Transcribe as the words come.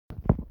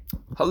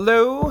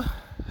Hello,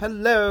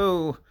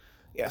 hello.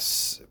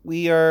 Yes,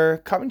 we are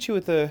coming to you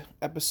with a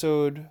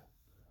episode.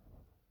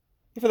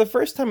 For the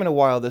first time in a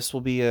while, this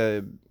will be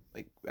a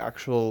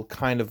actual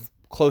kind of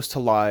close to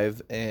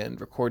live and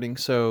recording.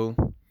 So,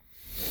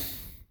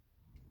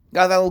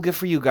 got that little gift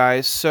for you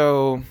guys.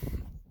 So,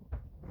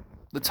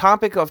 the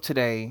topic of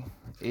today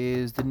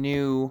is the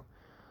new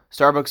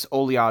Starbucks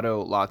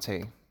Oleato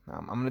Latte.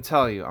 I'm going to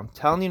tell you. I'm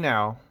telling you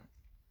now.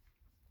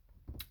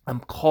 I'm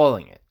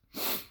calling it.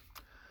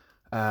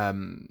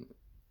 Um,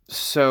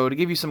 so to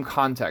give you some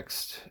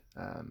context,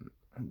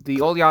 the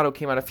Oleato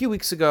came out a few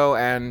weeks ago,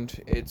 and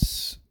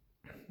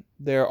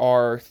there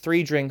are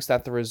three drinks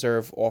that the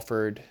Reserve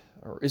offered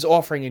or is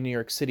offering in New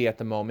York City at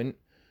the moment.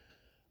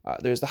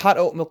 There's the hot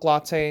oat milk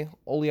latte,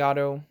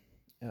 Oleato,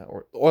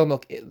 or oil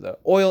milk, the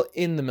oil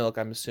in the milk.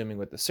 I'm assuming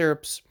with the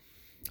syrups.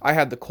 I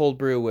had the cold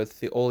brew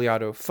with the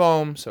Oleato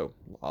foam, so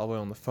olive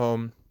oil in the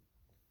foam.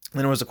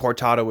 Then it was a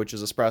cortado, which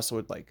is espresso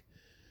with like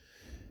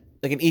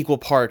an equal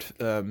part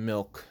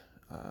milk,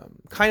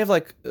 kind of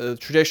like a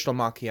traditional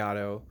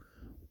macchiato,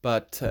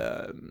 but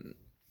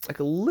like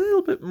a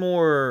little bit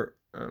more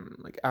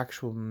like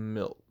actual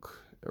milk.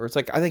 Or it's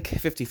like, I think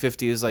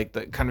 50-50 is like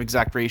the kind of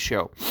exact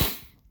ratio.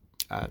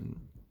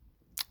 Um,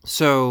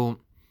 so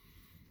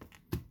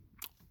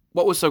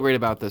what was so great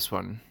about this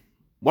one?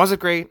 Was it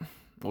great?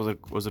 Was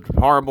it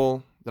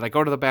horrible? Did I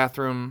go to the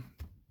bathroom?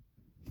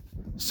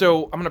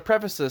 So I'm going to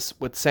preface this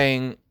with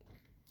saying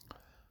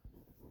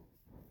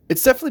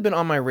it's definitely been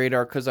on my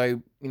radar because I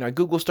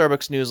Google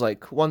Starbucks news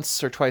like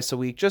once or twice a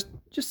week, just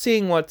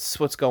seeing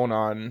what's going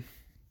on.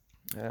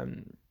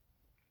 Right,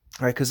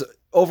 because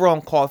overall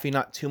in coffee,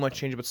 not too much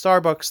change. But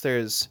Starbucks,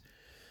 there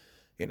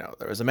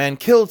was a man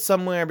killed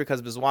somewhere because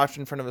of his watch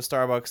in front of a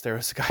Starbucks. There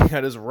was a guy who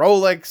got his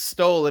Rolex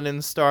stolen in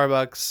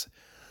Starbucks.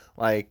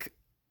 Like,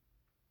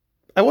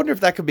 I wonder if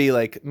that could be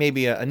like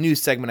maybe a new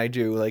segment I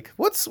do. Like,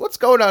 what's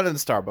going on in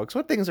Starbucks?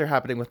 What things are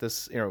happening with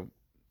this?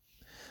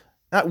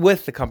 Not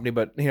with the company,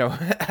 but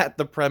at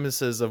the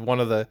premises of one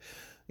of the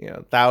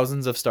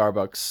thousands of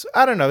Starbucks.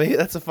 I don't know.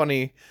 That's a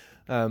funny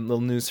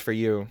little news for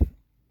you.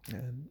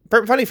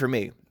 Funny for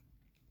me.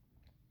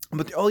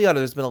 But the Oleato,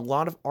 there's been a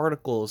lot of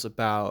articles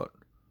about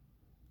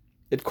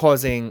it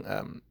causing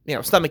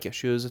stomach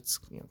issues. It's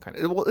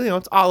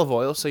it's olive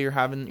oil, so you're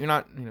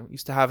not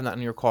used to having that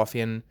in your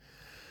coffee, and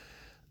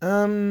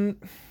I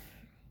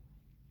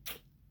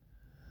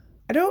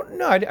don't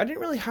know. I didn't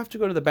really have to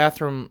go to the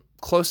bathroom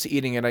close to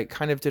eating it. I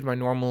kind of did my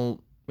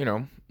normal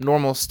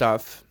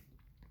stuff.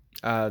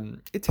 You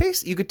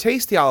could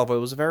taste the olive oil. It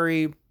was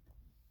very,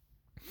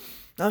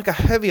 not like a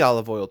heavy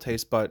olive oil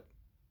taste, but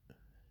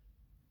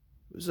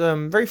it was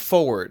very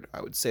forward,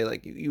 I would say.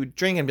 Like you would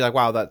drink and be like,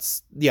 wow,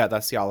 that's the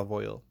olive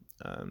oil.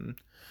 Um,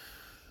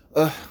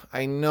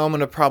 I know I'm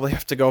gonna probably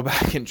have to go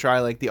back and try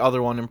like the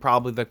other one and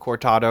probably the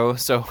cortado.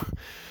 So,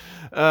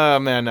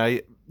 man,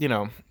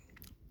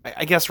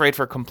 I guess right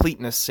for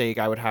completeness sake,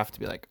 I would have to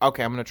be like,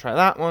 okay, I'm gonna try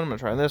that one. I'm gonna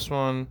try this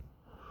one.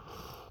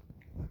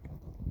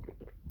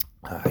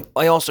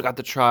 I also got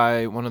to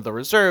try one of the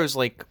reserves,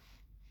 like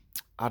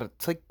out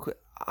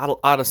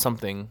of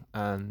something.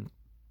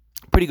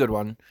 Pretty good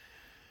one.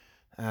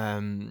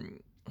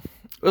 It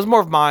was more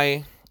of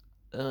my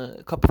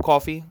cup of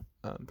coffee.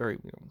 Very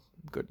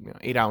good,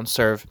 8-ounce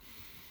serve.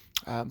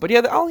 But yeah,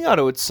 the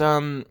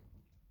Aliato.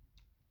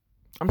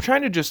 I'm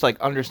trying to just like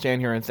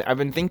understand here, and I've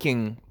been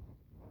thinking,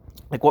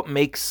 like, what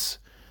makes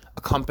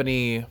a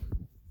company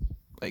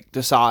like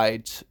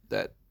decide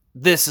that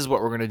this is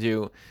what we're gonna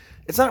do.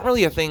 It's not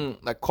really a thing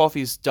that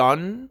coffee's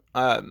done.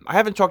 I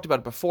haven't talked about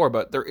it before,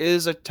 but there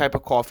is a type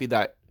of coffee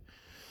that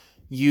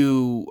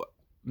you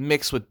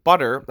mix with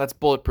butter. That's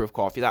bulletproof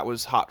coffee. That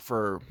was hot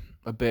for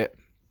a bit.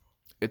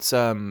 It's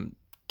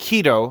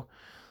keto.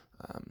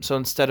 So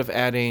instead of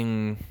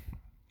adding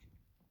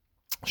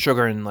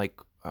sugar and like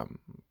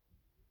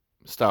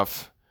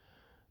stuff,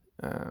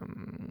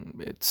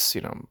 it's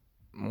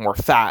more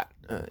fat.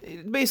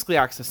 It basically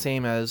acts the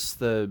same as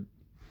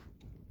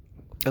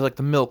like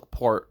the milk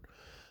part.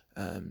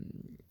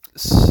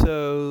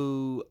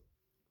 So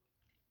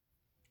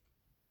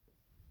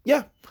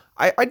yeah,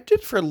 I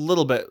did for a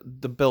little bit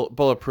the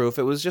bulletproof.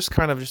 It was just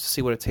kind of just to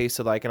see what it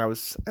tasted like, and I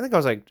think I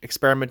was like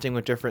experimenting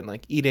with different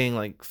like eating,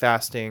 like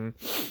fasting.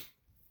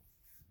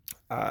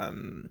 Now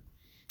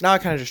I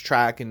kind of just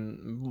track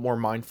and more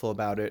mindful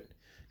about it.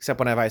 Except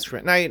when I have ice cream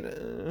at night,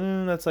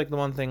 that's like the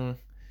one thing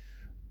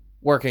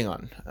working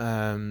on.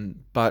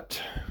 But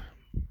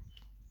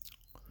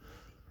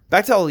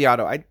back to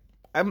Oleato.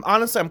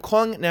 I'm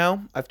calling it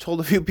now. I've told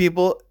a few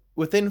people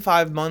within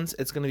 5 months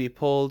it's going to be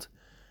pulled.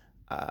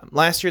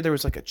 Last year there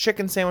was like a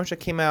chicken sandwich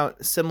that came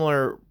out,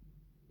 similar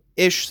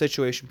ish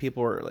situation.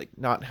 People were like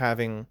not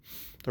having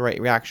the right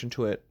reaction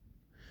to it.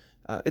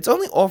 It's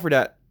only offered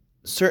at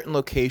certain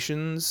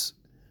locations,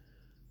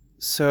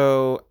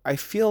 so I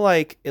feel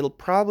like it'll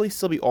probably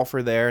still be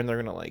offered there, and they're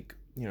gonna like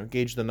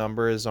gauge the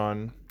numbers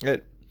on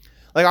it.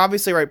 Like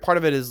obviously, right? Part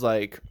of it is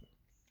like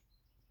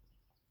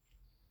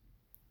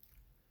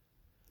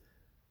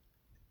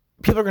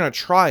people are gonna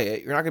try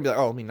it. You're not gonna be like,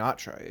 oh, let me not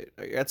try it.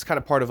 That's kind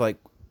of part of like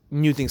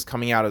new things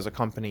coming out as a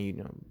company,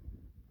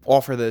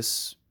 offer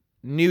this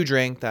new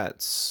drink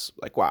that's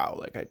like, wow,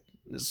 like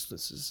this is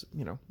this is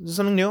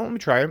something new. Let me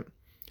try it.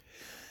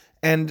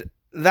 And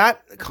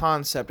that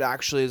concept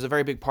actually is a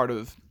very big part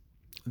of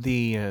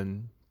the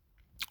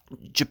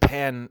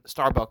Japan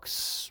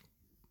Starbucks,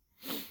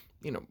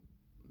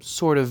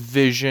 sort of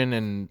vision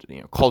and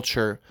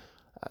culture.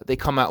 They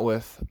come out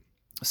with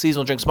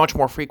seasonal drinks much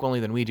more frequently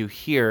than we do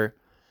here.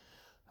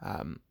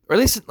 Or at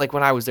least like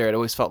when I was there, it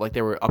always felt like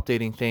they were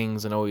updating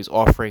things and always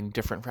offering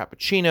different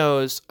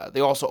frappuccinos. They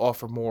also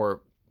offer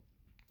more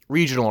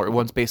regional or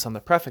ones based on the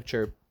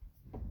prefecture,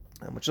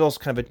 which is also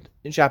kind of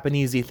a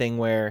Japanesey thing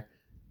where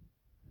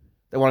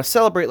they want to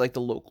celebrate like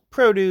the local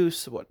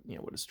produce, what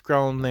is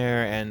grown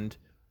there, and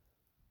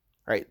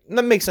right, and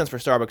that makes sense for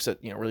Starbucks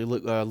to really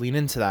lean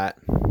into that.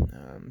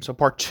 So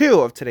part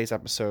 2 of today's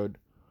episode,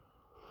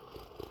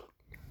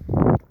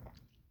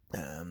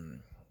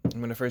 I'm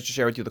going to first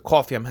share with you the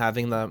coffee I'm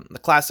having, the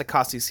classic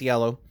Kawfee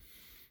Cielo.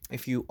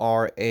 If you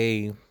are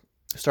a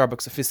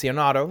Starbucks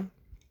aficionado,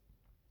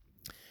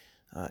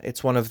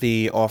 it's one of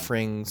the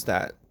offerings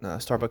that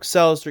Starbucks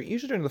sells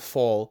usually during the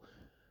fall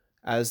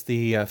as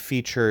the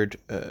featured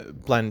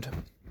blend.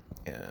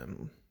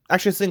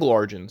 Actually, a single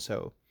origin,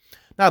 so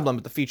not a blend,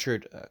 but the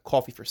featured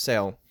coffee for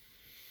sale.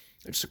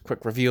 Just a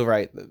quick review,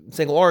 right? The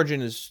single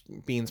origin is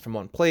beans from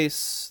one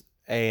place,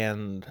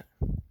 and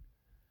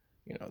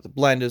the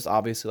blend is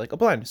obviously like a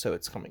blend, so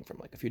it's coming from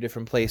like a few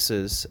different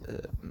places.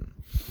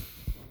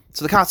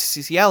 So the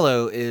Kawfee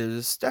Cielo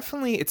is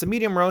definitely, it's a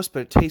medium roast,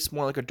 but it tastes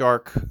more like a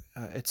dark.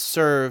 It's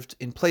served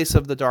in place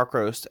of the dark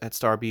roast at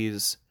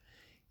Starbucks,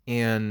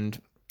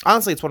 and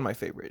honestly, it's one of my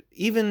favorite.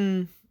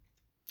 Even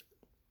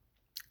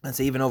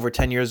over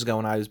 10 years ago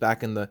when I was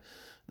back in the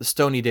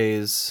Stony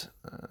days,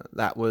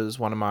 that was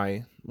one of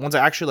my ones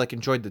I actually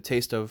enjoyed the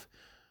taste of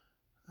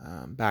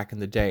back in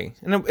the day.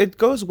 And it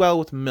goes well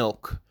with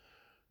milk.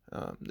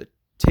 The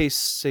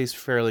taste stays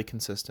fairly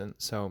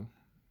consistent. So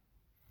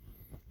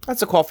that's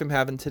the coffee I'm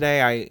having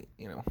today. I,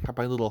 have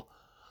my little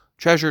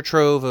treasure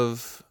trove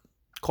of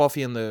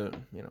coffee in the,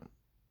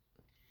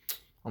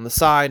 on the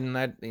side, and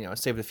I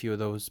saved a few of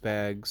those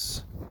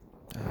bags.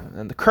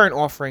 And the current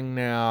offering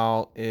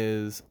now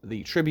is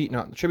the Tribute.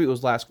 No, the Tribute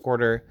was last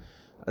quarter.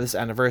 This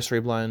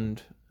anniversary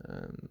blend.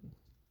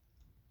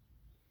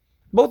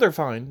 Both are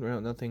fine.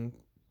 Nothing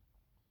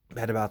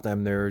bad about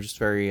them. They're just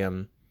very,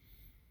 you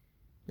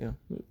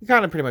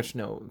kind of pretty much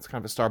know it's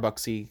kind of a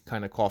Starbucksy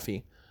kind of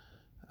coffee.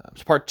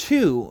 So part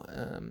 2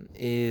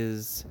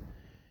 is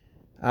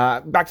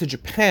back to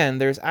Japan.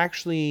 There's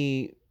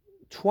actually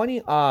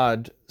 20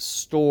 odd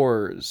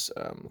stores,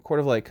 sort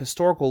of like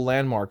historical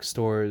landmark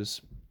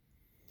stores.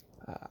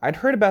 I'd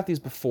heard about these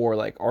before,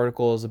 like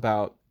articles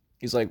about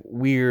these like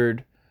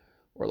weird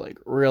or like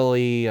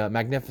really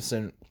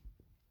magnificent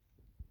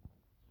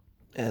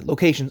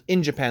locations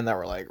in Japan that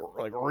were like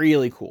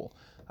really cool.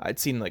 I'd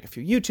seen like a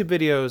few YouTube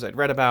videos, I'd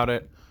read about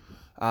it,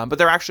 but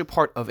they're actually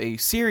part of a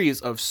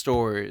series of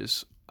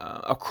stores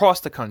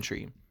across the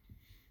country.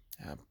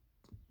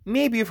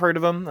 Maybe you've heard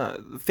of them.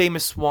 The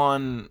famous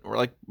one, or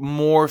like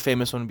more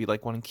famous one, would be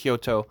like one in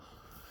Kyoto.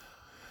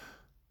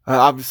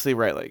 Obviously,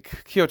 right,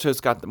 like Kyoto's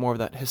got more of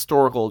that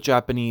historical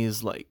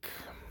Japanese like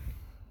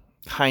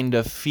kind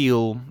of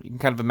feel. You can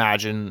kind of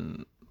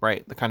imagine,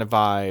 right, the kind of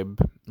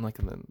vibe, like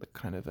in the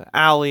kind of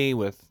alley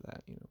with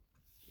that,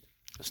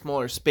 a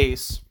smaller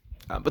space.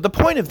 But the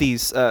point of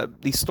these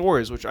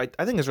stores, which I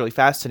think is really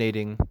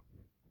fascinating,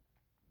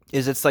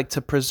 is it's like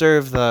to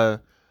preserve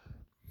the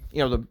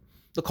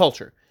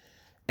culture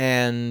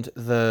and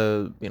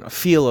the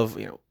feel of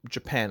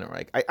Japan. Or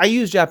like I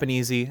use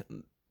Japanesey,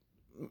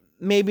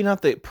 maybe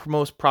not the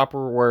most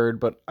proper word,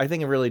 but I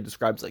think it really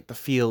describes like the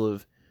feel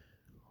of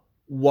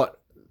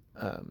what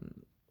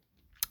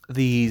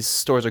these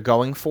stores are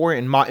going for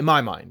in my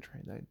mind.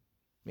 Right?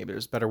 Maybe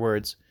there's better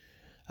words,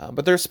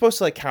 but they're supposed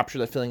to like capture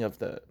the feeling of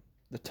the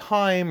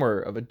time or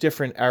of a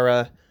different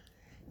era.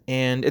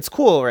 And it's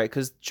cool, right?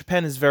 Because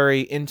Japan is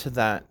very into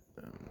that,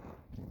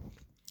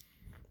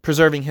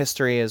 preserving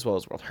history as well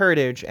as world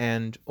heritage,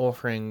 and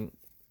offering,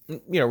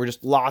 we're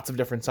just lots of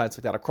different sites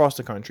like that across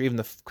the country. Even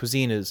the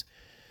cuisine is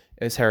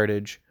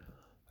heritage.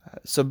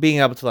 So being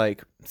able to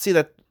like see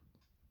that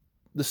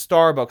the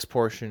Starbucks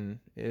portion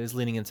is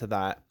leaning into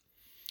that,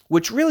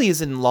 which really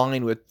is in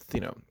line with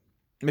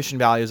mission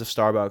values of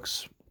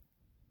Starbucks,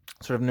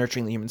 sort of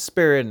nurturing the human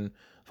spirit and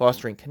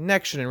fostering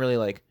connection, and really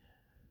like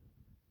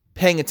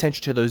paying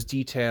attention to those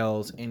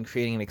details and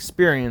creating an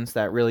experience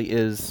that really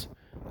is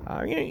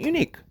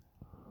unique.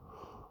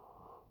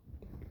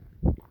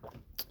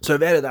 So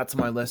I've added that to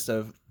my list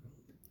of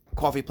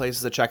coffee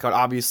places to check out.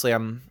 Obviously,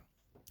 I'm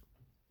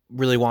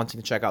really wanting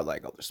to check out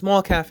like other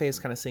small cafes,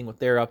 kind of seeing what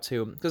they're up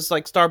to, because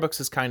like Starbucks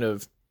is kind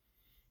of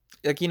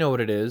like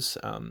what it is,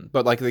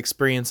 but like the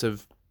experience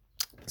of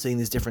seeing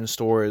these different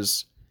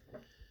stores,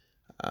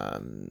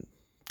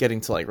 getting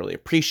to like really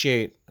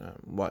appreciate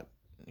what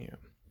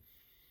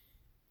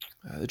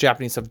the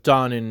Japanese have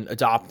done in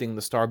adopting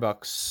the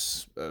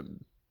Starbucks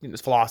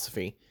this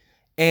philosophy.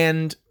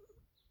 And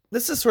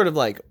this is sort of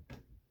like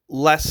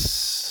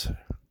less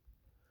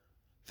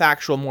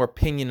factual, more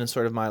opinion, and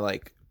sort of my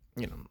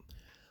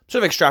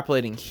sort of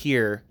extrapolating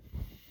here.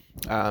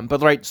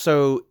 But right,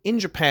 so in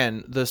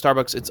Japan, the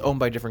Starbucks, it's owned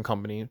by a different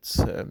company.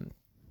 It's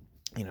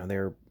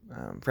they're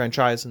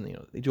franchise, and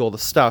they do all the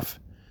stuff.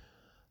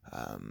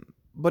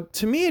 But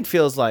to me, it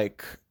feels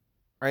like,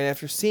 right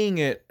after seeing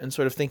it and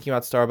sort of thinking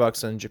about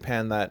Starbucks in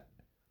Japan, that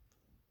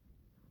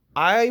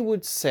I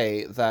would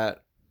say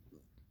that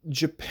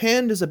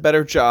Japan does a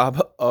better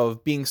job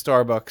of being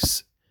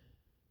Starbucks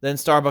than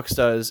Starbucks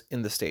does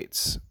in the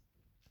States.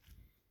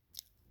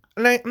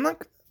 And I'm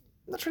not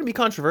trying to be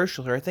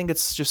controversial here. I think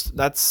it's just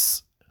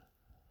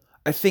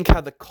I think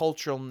how the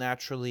culture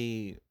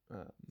naturally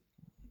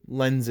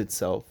lends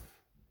itself.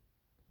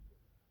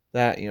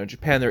 That,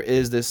 Japan, there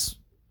is this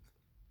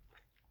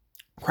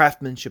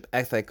craftsmanship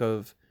ethic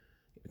of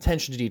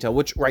attention to detail,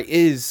 which, right,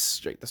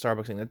 is the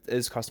Starbucks thing. That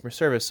is customer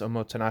service,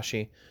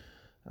 omotenashi.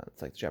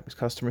 It's like the Japanese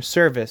customer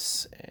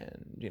service,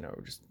 and,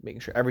 just making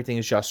sure everything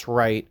is just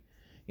right.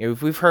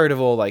 If we've heard of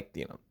all,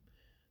 the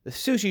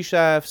sushi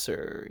chefs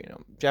or,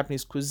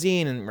 Japanese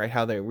cuisine, and, right,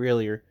 how they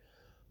really are,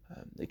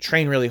 they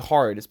train really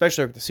hard,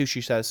 especially with the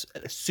sushi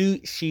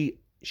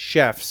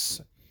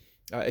chefs.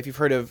 If you've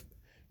heard of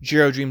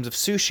Jiro Dreams of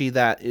Sushi,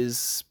 that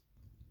is,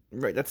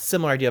 right, that's a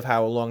similar idea of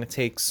how long it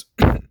takes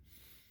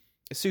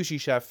a sushi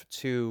chef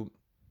to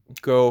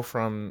go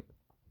from,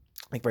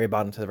 very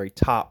bottom to the very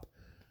top.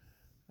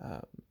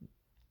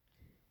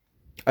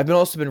 I've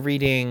also been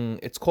reading,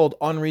 it's called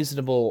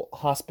Unreasonable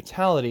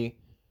Hospitality,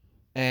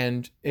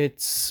 and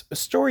it's a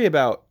story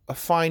about a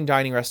fine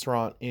dining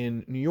restaurant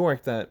in New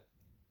York that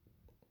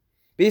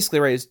basically,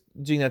 right, is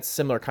doing that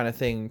similar kind of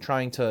thing,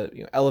 trying to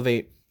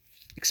elevate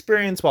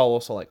experience while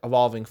also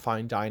evolving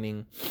fine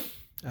dining.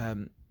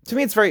 To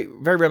me, it's very,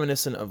 very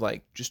reminiscent of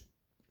just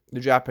the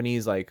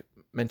Japanese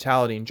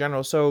mentality in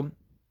general. So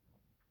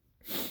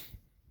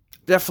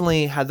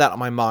definitely had that on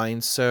my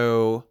mind.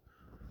 So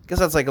I guess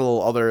that's a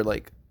little other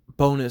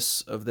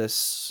bonus of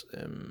this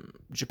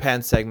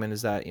Japan segment,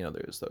 is that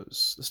there's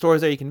those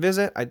stores there you can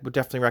visit. I would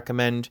definitely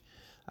recommend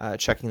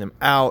checking them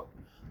out.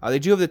 They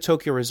do have the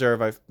Tokyo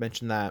Reserve. I've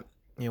mentioned that,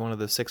 one of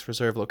the 6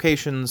 Reserve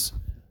locations.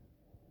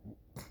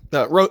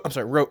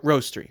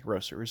 Roastery.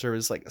 Reserve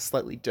is a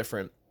slightly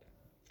different.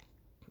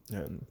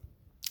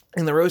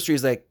 In the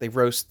roasteries, they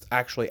roast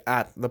actually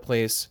at the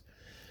place.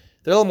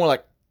 They're a little more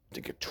like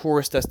a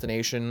tourist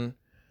destination,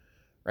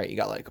 right? You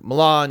got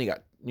Milan, you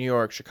got New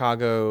York,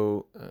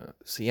 Chicago,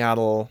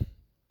 Seattle,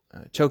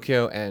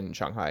 Tokyo, and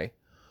Shanghai.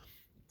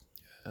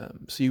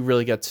 So you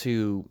really get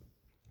to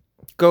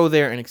go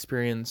there and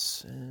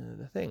experience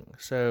the thing.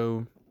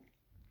 So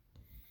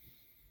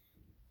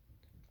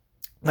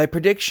my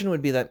prediction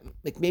would be that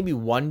maybe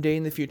one day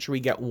in the future we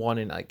get one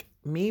in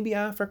maybe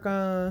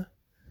Africa,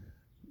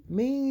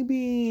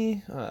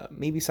 maybe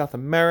South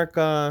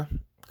America,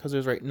 because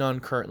there's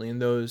none currently in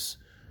those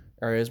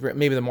areas.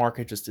 Maybe the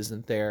market just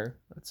isn't there.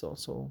 That's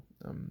also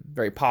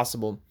very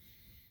possible.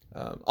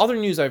 Other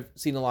news I've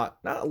seen not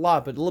a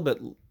lot, but a little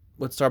bit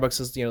with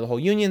Starbucks is, the whole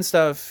union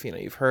stuff.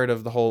 You've heard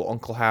of the whole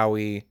Uncle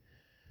Howie,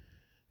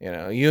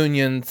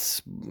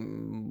 unions,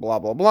 blah,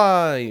 blah,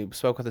 blah. You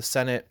spoke with the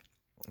Senate.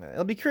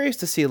 I'll be curious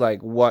to see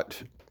what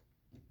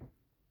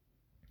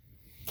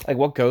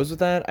goes with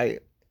that. I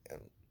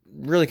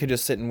really could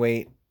just sit and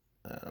wait.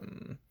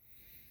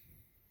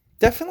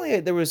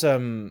 Definitely, there was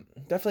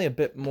definitely a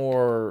bit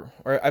more,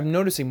 or I'm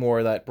noticing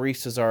more that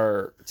baristas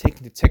are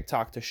taking to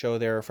TikTok to show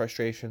their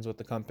frustrations with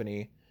the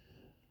company.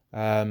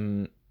 I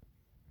don't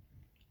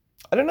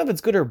know if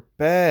it's good or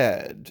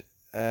bad.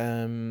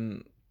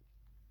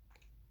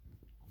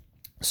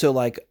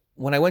 So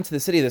when I went to the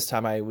city this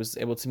time, I was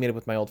able to meet up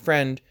with my old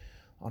friend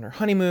on her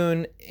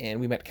honeymoon, and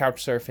we met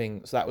couch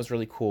surfing, so that was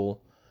really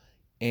cool.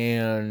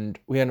 And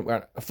we had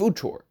a food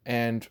tour,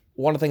 and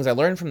one of the things I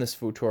learned from this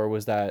food tour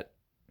was that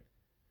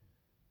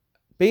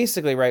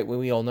basically, right,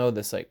 we all know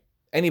this,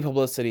 any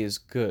publicity is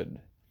good.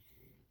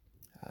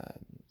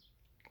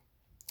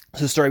 So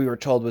the story we were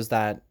told was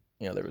that,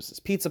 there was this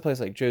pizza place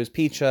Joe's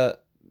Pizza,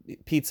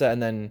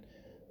 and then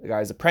the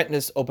guy's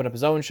apprentice opened up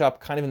his own shop,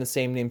 kind of in the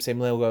same name, same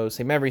logo,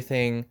 same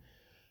everything,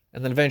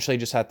 and then eventually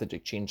just had to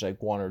change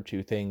one or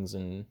two things,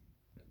 and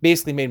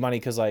basically made money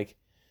because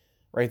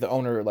right, the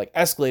owner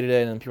escalated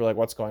it, and people were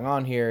what's going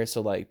on here?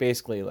 So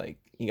basically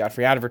you got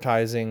free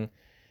advertising,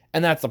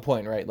 and that's the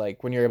point, right?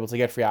 When you're able to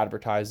get free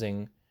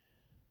advertising.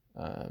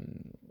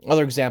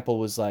 Other example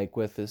was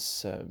with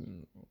this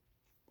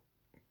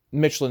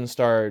Michelin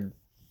starred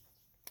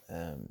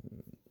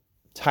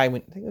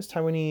Taiwan, I think it was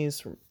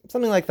Taiwanese or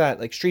something like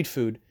that, street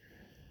food.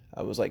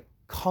 It was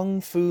Kung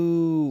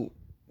Fu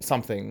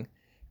something,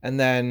 and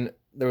then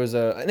there was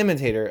an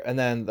imitator, and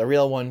then the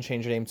real one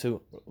changed their name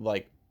to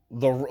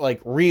the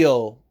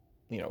real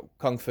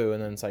Kung Fu,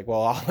 and then it's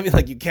well, I mean,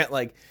 you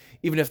can't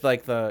even if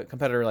the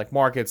competitor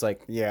markets how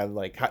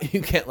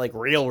you can't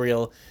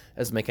real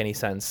doesn't make any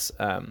sense.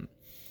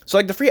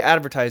 So the free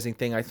advertising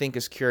thing I think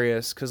is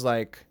curious, because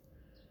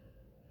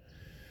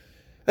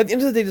At the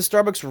end of the day, does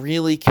Starbucks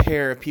really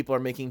care if people are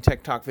making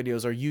TikTok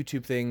videos or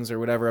YouTube things or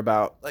whatever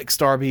about like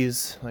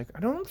Starbies? Like, I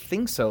don't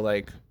think so.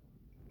 Like,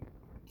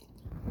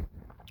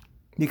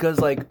 because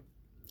like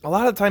a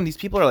lot of the time these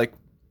people are like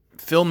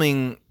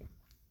filming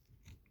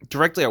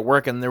directly at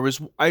work, and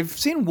I've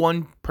seen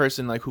one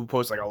person like who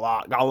posted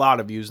like got a lot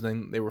of views, and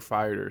then they were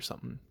fired or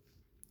something.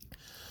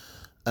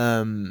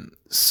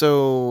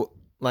 So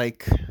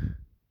like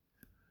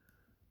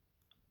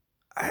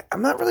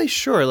I'm not really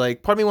sure.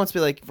 Like, part of me wants to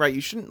be like, right,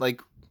 you shouldn't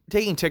like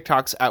taking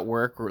TikToks at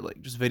work or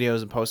like just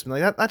videos and posting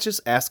like that. That's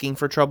just asking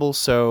for trouble.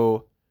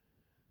 So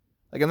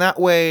like in that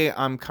way,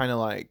 I'm kind of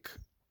like,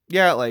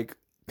 yeah, like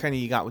kind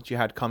of you got what you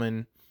had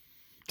coming.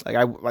 Like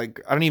I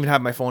don't even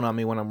have my phone on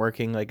me when I'm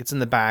working. Like it's in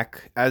the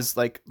back as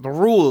like the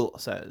rule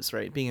says,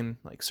 right? Being in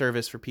like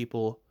service for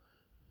people,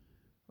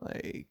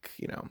 like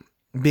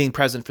being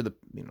present for the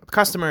the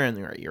customer and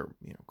your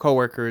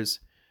coworkers,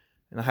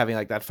 and not having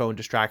like that phone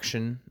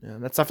distraction.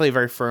 That's definitely a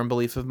very firm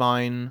belief of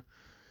mine.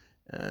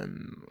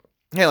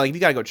 Hey, like if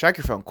you gotta go check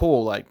your phone,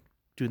 cool. Like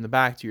do in the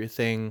back, do your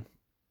thing.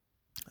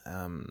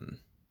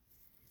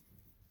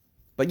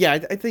 But yeah,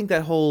 I think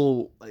that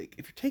whole, like,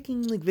 if you're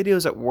taking, like,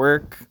 videos at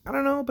work, I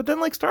don't know, but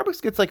then, like,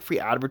 Starbucks gets, like, free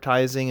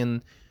advertising,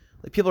 and,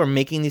 like, people are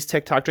making these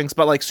TikTok drinks,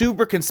 but, like,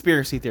 super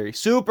conspiracy theory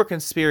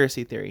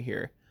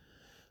here.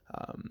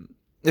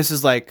 This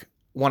is, like,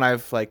 one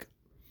I've, like,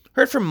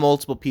 heard from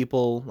multiple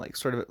people, like,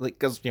 sort of, like,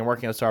 because,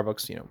 working at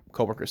Starbucks,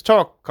 coworkers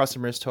talk,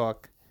 customers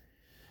talk.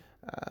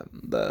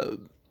 The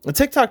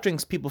TikTok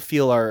drinks people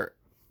feel are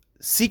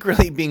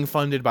secretly being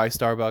funded by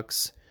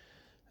Starbucks.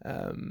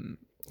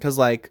 Because,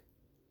 like,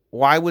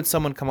 why would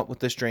someone come up with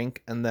this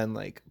drink and then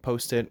like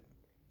post it,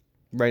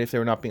 right? If they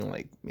were not being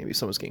like, maybe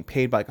someone's getting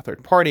paid by like a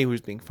third party who's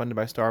being funded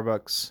by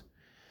Starbucks.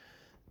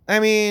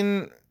 I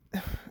mean,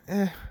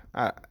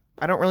 I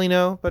don't really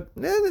know, but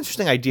an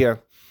interesting idea.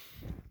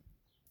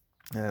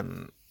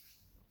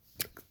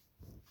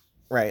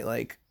 Right,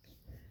 like,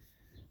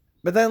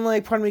 but then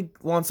like part of me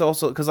wants to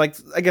also, because like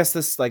I guess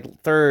this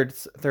like third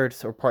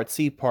or part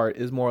C part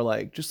is more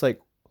like just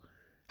like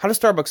how does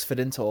Starbucks fit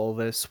into all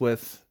this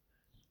with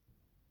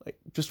like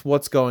just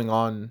what's going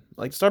on?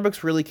 Like,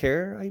 Starbucks really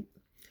care?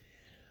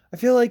 I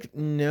feel like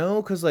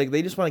no, because like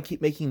they just want to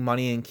keep making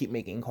money and keep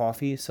making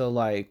coffee. So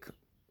like,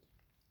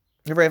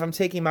 if I'm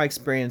taking my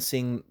experience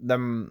seeing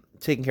them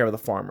taking care of the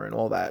farmer and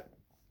all that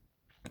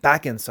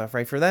back end stuff,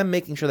 right? For them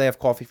making sure they have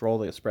coffee for all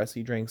the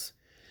espresso drinks,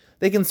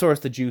 they can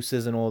source the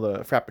juices and all the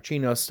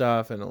frappuccino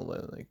stuff and all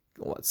the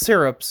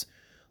syrups.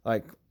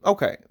 Like,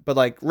 okay, but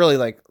like really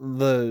like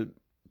the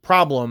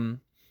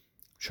problem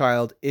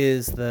child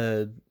is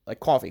the like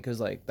coffee,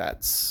 because like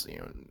that's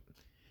it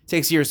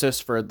takes years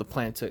just for the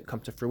plant to come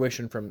to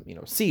fruition from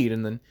seed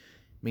and then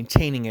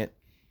maintaining it.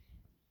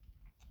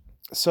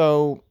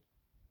 So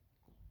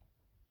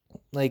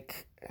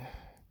like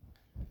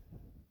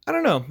I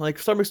don't know, like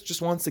Starbucks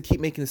just wants to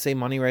keep making the same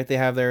money, right? They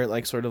have their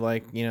like sort of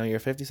like your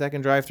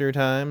 50-second drive-through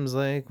times,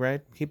 like,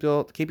 right, keep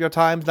your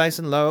times nice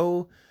and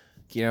low,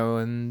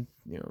 and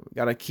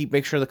gotta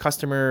make sure the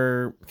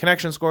customer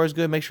connection score is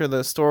good, make sure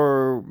the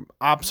store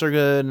ops are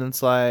good, and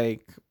it's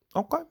like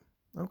okay,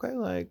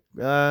 like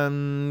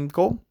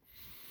cool.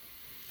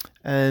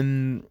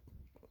 And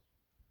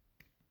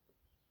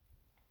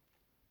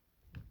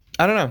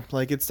I don't know,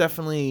 like it's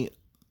definitely,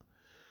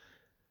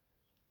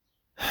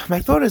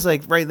 my thought is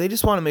like, right, they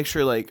just want to make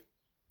sure like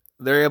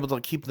they're able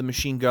to keep the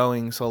machine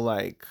going. So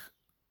like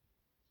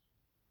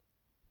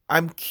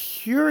I'm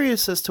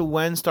curious as to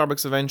when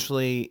Starbucks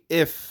eventually,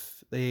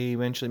 if they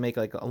eventually make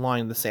like a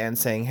line in the sand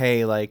saying,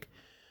 hey, like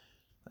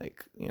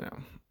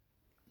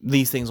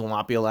these things will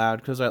not be allowed,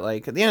 because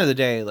like at the end of the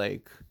day,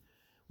 like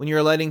when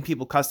you're letting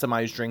people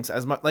customize drinks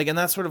as much, like, and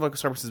that's sort of like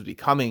Starbucks is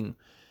becoming,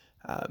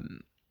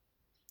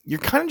 you're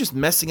kind of just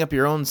messing up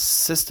your own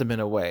system in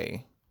a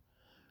way,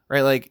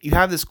 right? Like you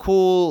have this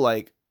cool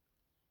like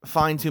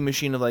fine-tuned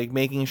machine of like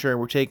making sure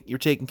you're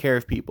taking care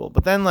of people,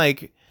 but then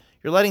like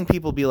you're letting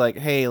people be like,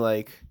 hey,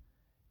 like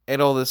eat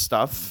all this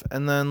stuff,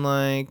 and then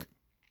like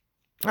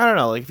I don't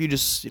know, like if you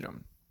just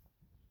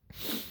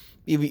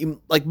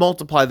you like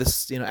multiply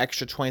this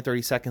extra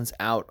 20-30 seconds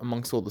out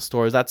amongst all the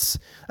stores, that's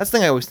the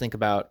thing I always think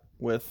about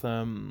with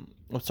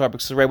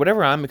Starbucks. So right,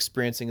 whatever I'm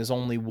experiencing is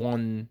only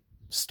one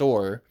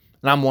store,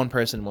 and I'm one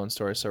person in one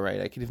store, so right,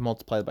 I could even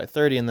multiply it by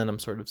 30, and then I'm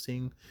sort of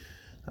seeing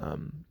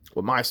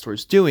what my store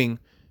is doing,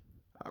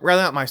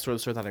 rather not my store, the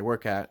store that I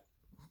work at,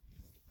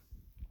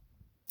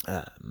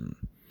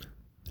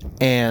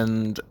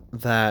 and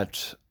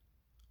that.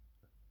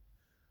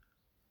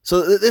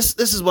 So this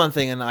is one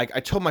thing, and I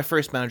told my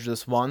first manager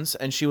this once,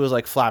 and she was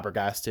like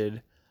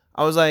flabbergasted.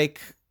 I was like,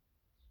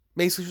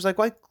 basically, she was like,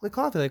 "Why, like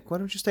coffee? Like, why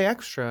don't you stay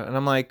extra?" And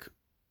I'm like,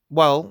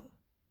 "Well,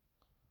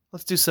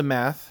 let's do some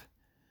math."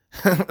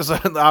 So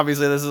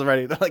obviously, this is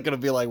already like gonna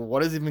be like,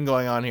 "What is even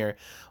going on here?"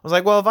 I was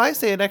like, "Well, if I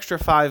stay an extra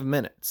 5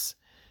 minutes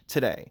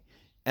today,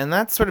 and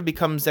that sort of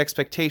becomes the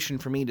expectation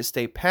for me to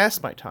stay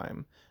past my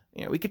time,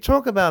 we could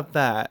talk about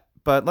that,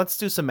 but let's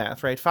do some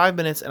math, right? 5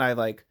 minutes, and I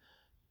like."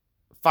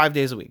 5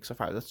 days a week, so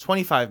that's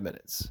 25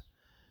 minutes.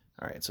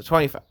 All right, so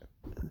 25.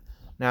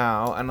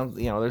 now, and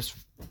there's,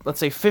 let's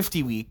say,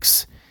 50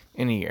 weeks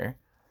in a year.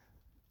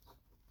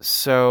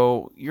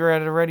 So you're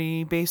at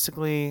already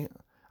basically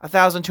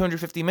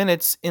 1,250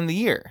 minutes in the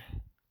year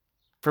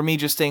for me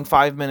just staying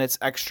 5 minutes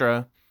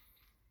extra,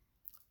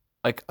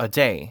 like, a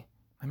day.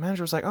 My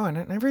manager was like, "Oh, I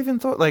never even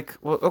thought, like,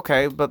 well,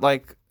 okay, but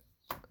like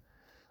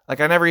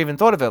I never even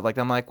thought of it." Like,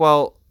 I'm like,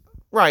 well,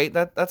 right,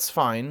 that's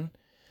fine.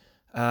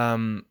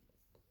 But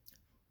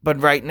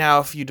right now,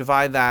 if you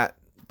divide that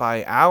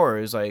by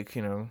hours, like,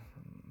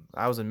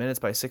 hours and minutes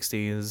by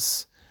 60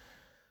 is,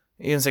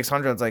 even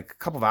 600, it's like a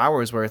couple of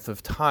hours worth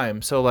of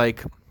time. So,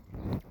 like,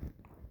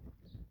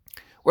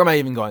 where am I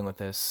even going with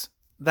this?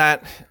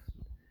 That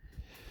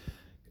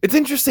it's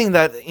interesting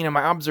that,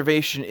 my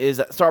observation is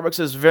that Starbucks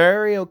is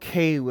very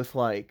okay with,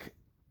 like,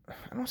 I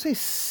don't want to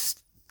say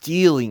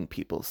stealing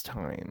people's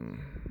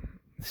time.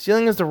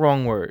 Stealing is the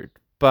wrong word,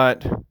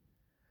 but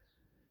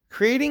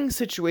creating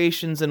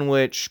situations in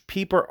which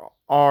people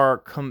are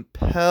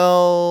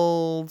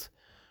compelled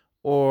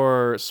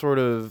or sort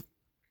of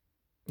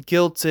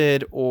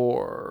guilted,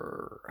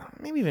 or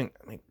maybe even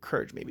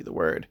encouraged, maybe the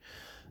word,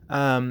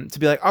 to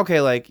be like, okay,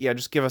 like, yeah,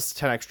 just give us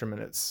 10 extra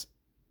minutes.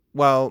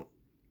 Well,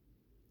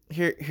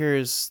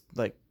 here's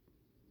like,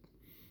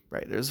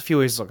 right, there's a few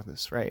ways to look at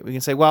this, right? We can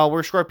say, well,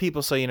 we're short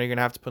people, so, you're going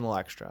to have to put a little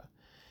extra.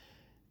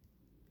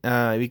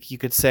 You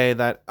could say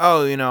that,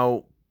 oh,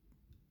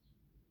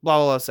 blah,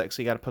 blah, blah, so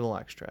you got to put a little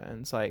extra.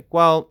 And it's like,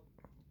 well,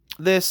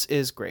 this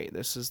is great.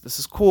 This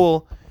is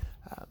cool.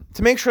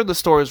 To make sure the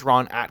store is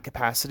run at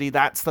capacity,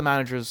 that's the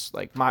manager's,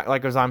 like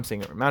as I'm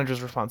seeing it,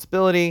 manager's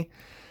responsibility,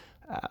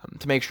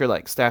 to make sure,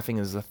 like, staffing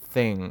is a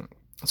thing.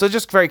 So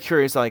just very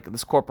curious, like,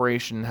 this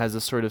corporation has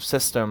this sort of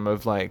system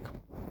of, like,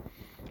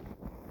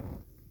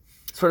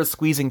 sort of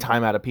squeezing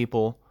time out of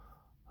people.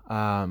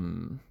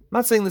 I'm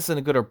not saying this in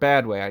a good or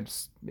bad way. I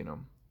just,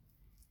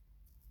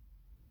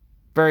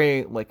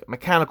 very, like,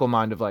 mechanical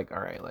mind of, like, all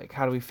right, like,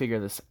 how do we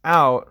figure this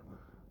out?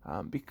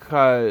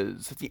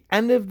 Because at the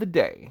end of the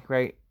day,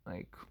 right,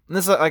 like,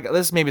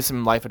 this may be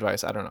some life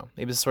advice, I don't know.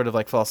 Maybe it's sort of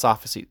like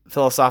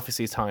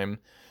philosophy time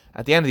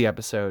at the end of the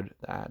episode,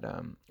 that,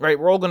 right,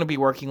 we're all going to be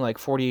working, like,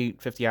 40,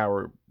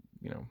 50-hour,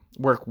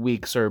 work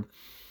weeks, or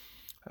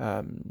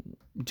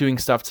doing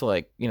stuff to,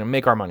 like,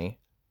 make our money.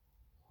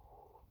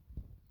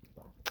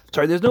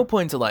 Sorry, there's no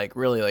point to, like,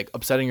 really, like,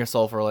 upsetting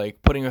yourself or,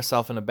 like, putting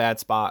yourself in a bad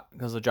spot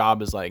because the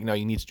job is like, no,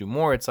 you need to do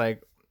more. It's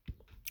like,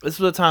 this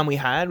was the time we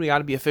had. We got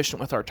to be efficient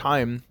with our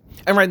time.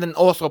 And right, then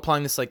also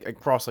applying this, like,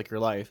 across, like, your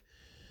life.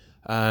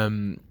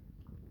 Right,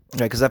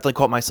 because I definitely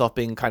caught myself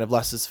being kind of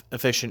less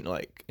efficient,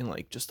 like, in,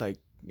 like, just, like,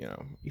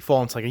 you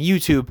fall into, like, a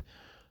YouTube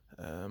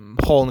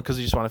hole because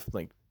you just want to,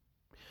 like,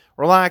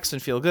 relax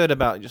and feel good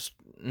about just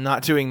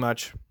not doing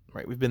much.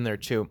 Right, we've been there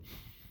too.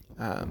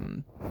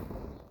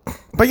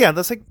 But yeah,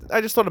 that's, like,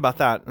 I just thought about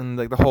that, and,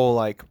 like, the whole,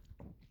 like,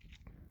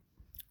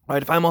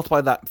 right, if I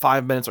multiply that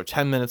 5 minutes or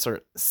 10 minutes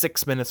or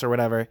 6 minutes or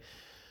whatever,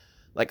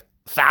 like,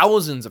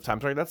 thousands of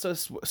times, right? That's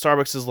just,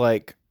 Starbucks is,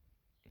 like,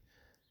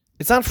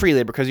 it's not free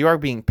labor because you are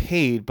being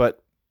paid,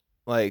 but,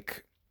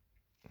 like,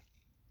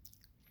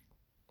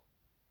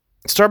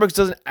 Starbucks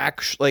doesn't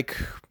actually, like,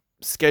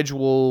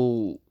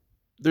 schedule.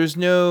 There's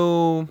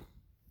no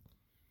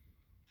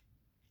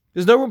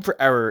room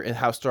for error in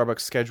how Starbucks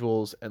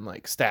schedules and,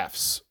 like,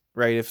 staffs,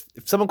 right? If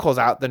someone calls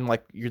out, then,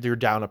 like, you're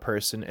down a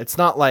person. It's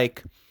not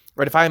like,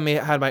 right, if I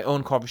had my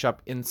own coffee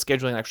shop in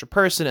scheduling an extra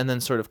person and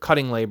then sort of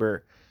cutting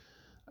labor,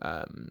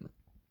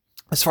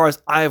 as far as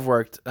I've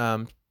worked,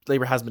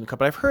 labor has been cut,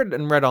 but I've heard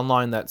and read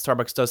online that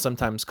Starbucks does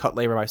sometimes cut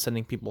labor by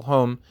sending people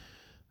home.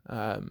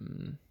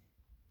 And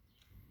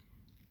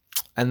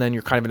then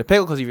you're kind of in a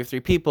pickle because if you have 3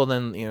 people,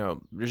 then,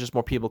 there's just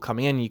more people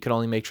coming in. You can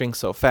only make drinks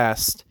so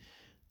fast.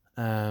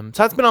 So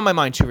that's been on my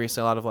mind too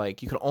recently. A lot of,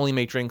 like, you can only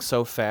make drinks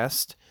so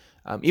fast.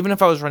 Even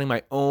if I was running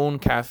my own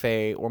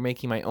cafe or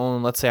making my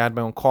own, let's say I had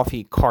my own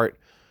coffee cart,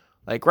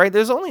 like, right,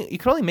 you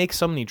can only make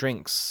so many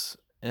drinks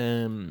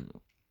in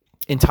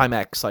time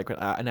X, like,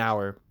 an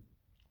hour.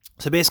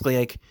 So basically,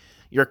 like,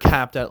 you're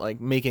capped at, like,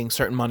 making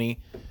certain money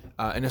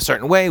in a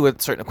certain way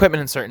with certain equipment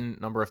and certain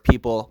number of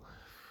people.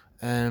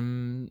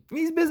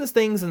 These business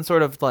things and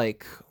sort of,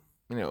 like,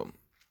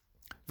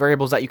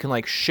 variables that you can,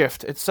 like,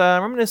 shift. It's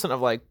reminiscent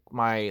of, like,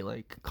 my,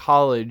 like,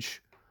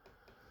 college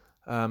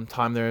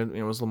time there.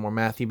 It was a little more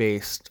mathy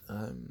based.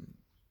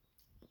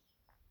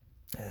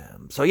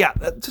 So yeah,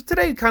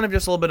 today kind of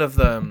just a little bit of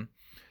the,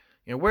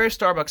 where is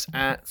Starbucks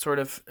at, sort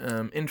of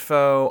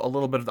info, a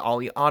little bit of the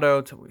Ali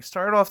Auto. We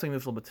started off, then we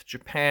moved a little bit to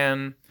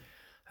Japan.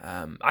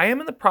 I am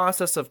in the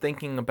process of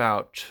thinking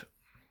about,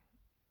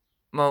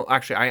 well,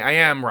 actually, I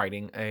am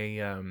writing a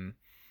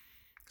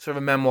sort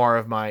of a memoir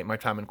of my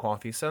time in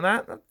Kawfee, so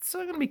that's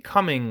going to be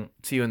coming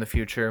to you in the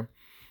future.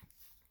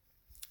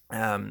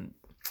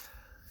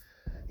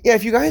 Yeah,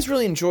 if you guys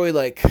really enjoy,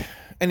 like,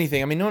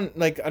 anything, I mean,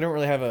 I don't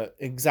really have a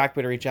exact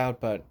way to reach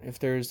out, but if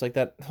there's, like,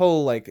 that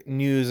whole, like,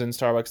 news and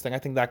Starbucks thing, I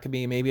think that could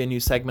be maybe a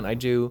new segment I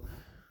do,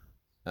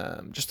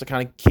 just to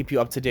kind of keep you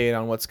up to date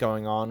on what's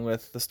going on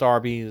with the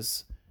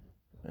Starbies.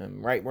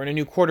 Right, we're in a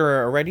new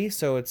quarter already,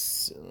 so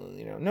it's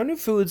no new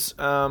foods.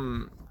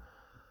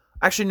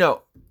 Actually,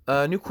 no.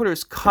 New quarter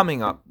is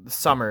coming up this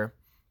summer,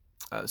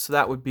 so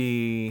that would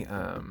be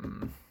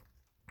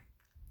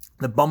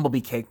the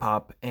Bumblebee Cake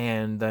Pop,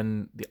 and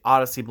then the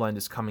Odyssey blend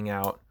is coming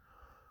out.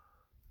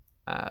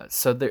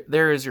 So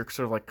there is your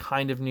sort of like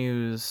kind of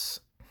news.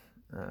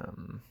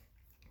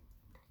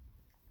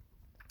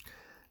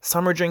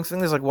 Summer drinks. I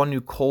think there's like one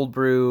new cold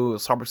brew.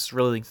 Starbucks is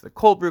really into the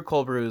cold brew.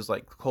 Cold brews,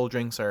 like cold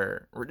drinks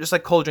or just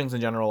like cold drinks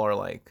in general are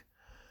like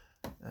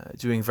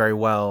doing very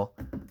well.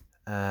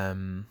 I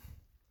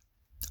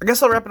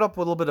guess I'll wrap it up with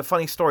a little bit of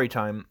funny story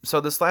time. So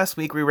this last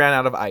week we ran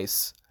out of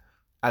ice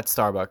at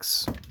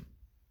Starbucks.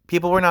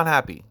 People were not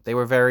happy. They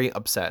were very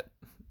upset.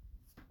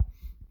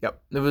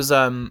 Yep. It was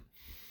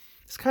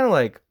it's kind of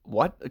like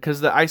what? Because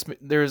the ice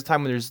there was a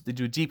time when they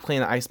do a deep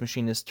clean, the ice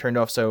machine is turned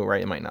off, so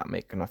right it might not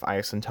make enough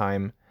ice in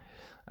time.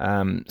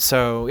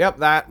 So yep,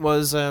 that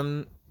was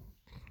fun.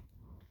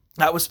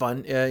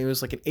 It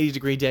was like an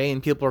 80-degree day,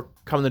 and people were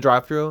coming to the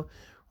drive-through,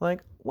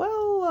 like,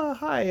 well,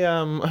 hi,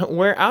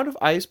 we're out of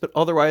ice, but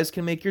otherwise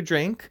can make your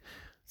drink.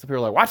 So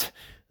people were like, what?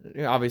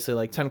 Obviously,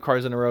 like 10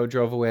 cars in a row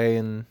drove away,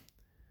 and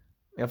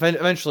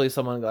eventually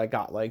someone like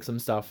got like some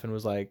stuff and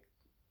was like,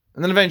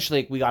 and then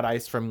eventually we got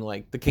ice from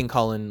like the King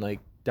Cullen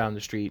like down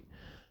the street.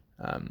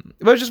 But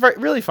it was just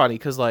really funny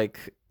because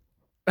like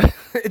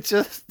it's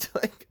just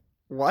like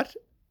what.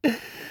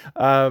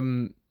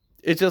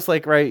 It's just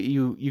like, right,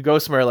 you go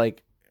somewhere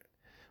like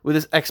with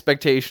this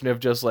expectation of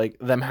just like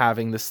them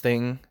having this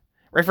thing,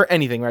 right, for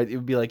anything, right? It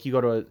would be like you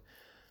go to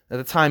at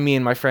the time me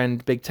and my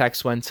friend Big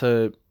Tex went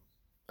to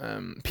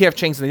PF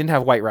Chang's and they didn't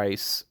have white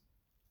rice.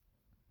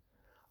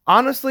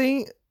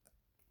 Honestly,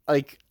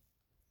 like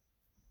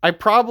I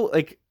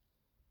probably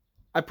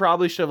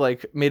should have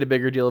like made a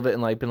bigger deal of it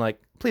and like been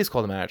like, please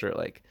call the manager,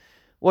 like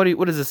what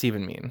does this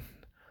even mean?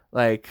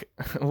 Like,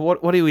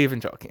 what are you even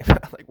talking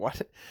about? Like, what?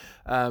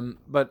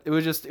 But it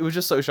was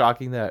just so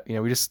shocking that,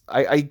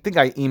 I think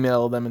I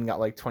emailed them and got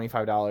like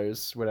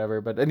 $25,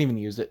 whatever, but I didn't even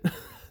use it.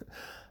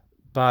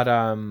 But,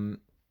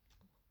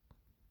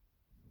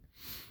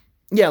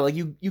 yeah, like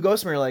you go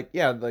somewhere like,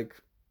 yeah, like,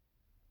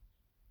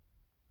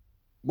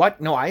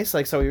 what? No ice?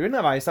 Like, so you didn't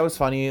have ice. That was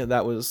funny.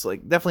 That was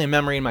like definitely a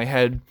memory in my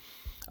head.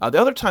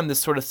 The other time this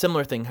sort of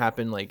similar thing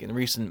happened, like in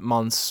recent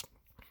months,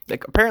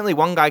 like apparently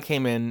one guy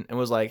came in and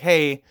was like,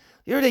 hey,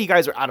 the other day you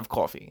guys are out of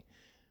coffee.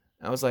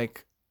 I was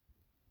like,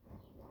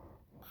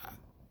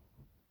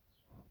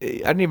 I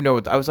didn't even know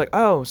what, I was like,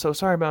 oh, so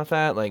sorry about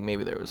that. Like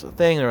maybe there was a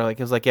thing. Or like,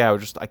 it was like, yeah,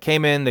 I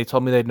came in, they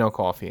told me they had no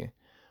coffee.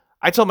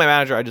 I told my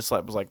manager, I just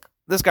like, was like,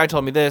 this guy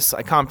told me this.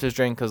 I comped his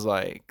drink because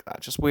like,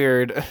 that's just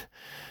weird.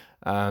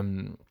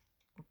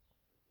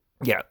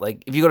 Yeah,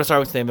 like if you go to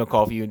Starbucks and they have no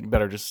coffee, you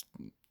better just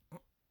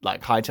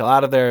like hightail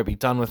out of there, be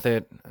done with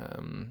it.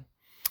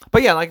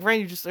 But yeah, like,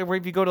 right,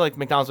 if you go to like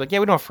McDonald's, like, yeah,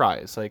 we don't have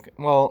fries. Like,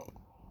 well,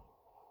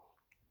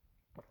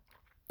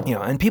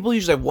 and people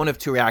usually have one of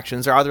two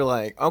reactions. They're either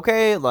like,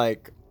 okay,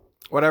 like,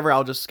 whatever,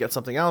 I'll just get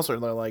something else, or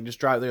they're like, just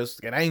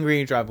get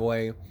angry, drive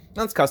away.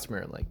 That's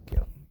customer, like,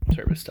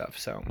 service stuff.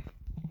 So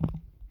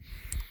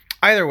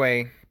either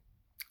way,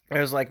 it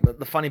was like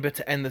the funny bit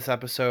to end this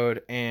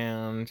episode,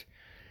 and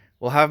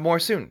we'll have more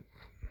soon.